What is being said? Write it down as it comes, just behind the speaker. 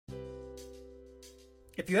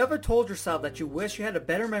If you ever told yourself that you wish you had a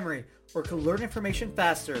better memory or could learn information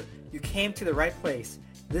faster, you came to the right place.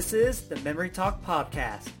 This is the Memory Talk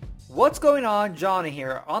Podcast. What's going on? Johnny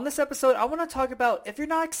here. On this episode, I want to talk about if you're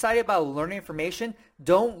not excited about learning information,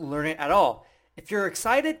 don't learn it at all. If you're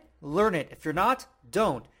excited, learn it. If you're not,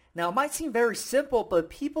 don't. Now, it might seem very simple,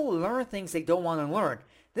 but people learn things they don't want to learn.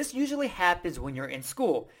 This usually happens when you're in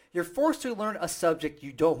school. You're forced to learn a subject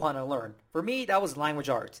you don't want to learn. For me, that was language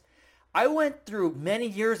arts. I went through many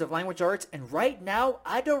years of language arts, and right now,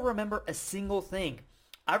 I don't remember a single thing.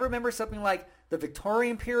 I remember something like the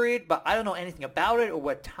Victorian period, but I don't know anything about it or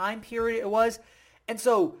what time period it was. And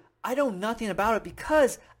so I know nothing about it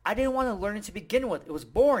because I didn't want to learn it to begin with. It was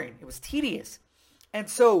boring. It was tedious. And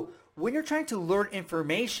so when you're trying to learn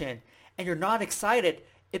information and you're not excited,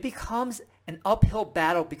 it becomes an uphill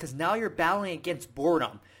battle because now you're battling against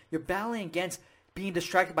boredom. You're battling against being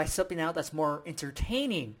distracted by something else that's more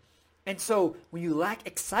entertaining. And so when you lack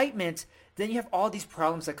excitement, then you have all these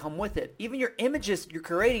problems that come with it. Even your images you're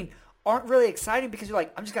creating aren't really exciting because you're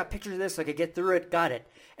like, I'm just got pictures of this so I can get through it, got it.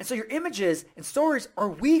 And so your images and stories are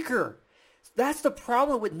weaker. That's the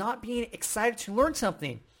problem with not being excited to learn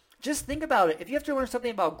something. Just think about it. If you have to learn something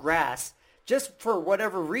about grass, just for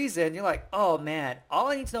whatever reason, you're like, oh man, all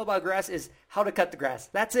I need to know about grass is how to cut the grass.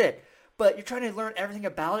 That's it. But you're trying to learn everything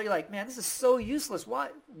about it. You're like, man, this is so useless.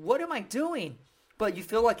 What am I doing? But you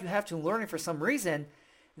feel like you have to learn it for some reason,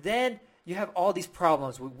 then you have all these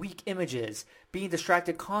problems with weak images, being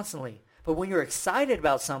distracted constantly. But when you're excited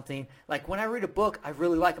about something, like when I read a book I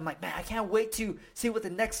really like, I'm like, man, I can't wait to see what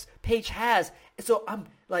the next page has. And so I'm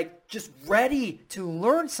like just ready to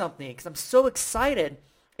learn something because I'm so excited.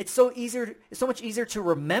 It's so much easier to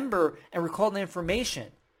remember and recall the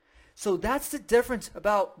information. So that's the difference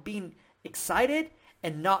about being excited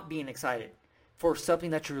and not being excited for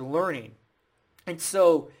something that you're learning. And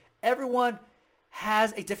so everyone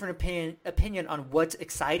has a different opinion on what's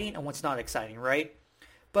exciting and what's not exciting, right?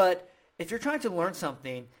 But if you're trying to learn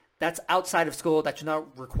something that's outside of school that you're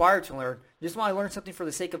not required to learn, you just want to learn something for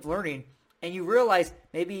the sake of learning, and you realize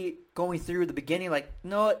maybe going through the beginning, like,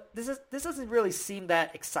 no, this doesn't really seem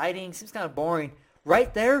that exciting, seems kind of boring.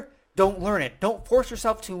 Right there, don't learn it. Don't force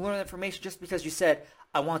yourself to learn information just because you said,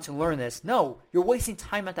 I want to learn this. No, you're wasting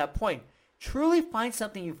time at that point. Truly find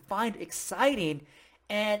something you find exciting,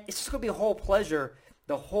 and it's just going to be a whole pleasure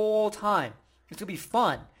the whole time. It's going to be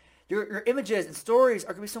fun. Your images and stories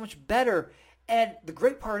are going to be so much better. And the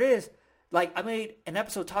great part is, like, I made an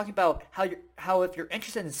episode talking about how if you're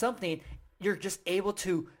interested in something, you're just able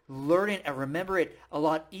to learn it and remember it a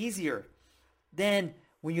lot easier. Then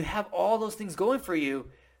when you have all those things going for you,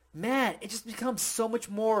 man, it just becomes so much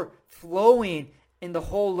more flowing in the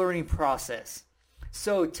whole learning process.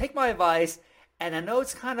 So take my advice, and I know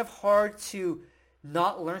it's kind of hard to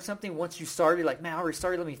not learn something once you started. Like, man, I already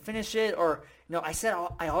started, let me finish it. Or, I said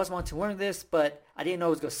I always wanted to learn this, but I didn't know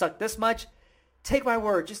it was going to suck this much. Take my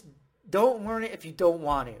word, just don't learn it if you don't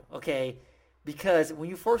want to, okay? Because when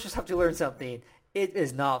you force yourself to learn something, it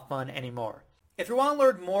is not fun anymore. If you want to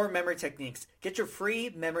learn more memory techniques, get your free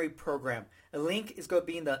memory program. A link is going to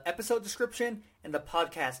be in the episode description and the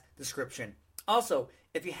podcast description. Also,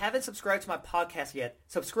 if you haven't subscribed to my podcast yet,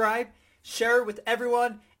 subscribe, share it with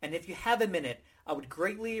everyone, and if you have a minute, I would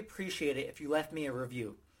greatly appreciate it if you left me a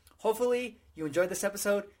review. Hopefully, you enjoyed this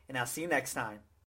episode, and I'll see you next time.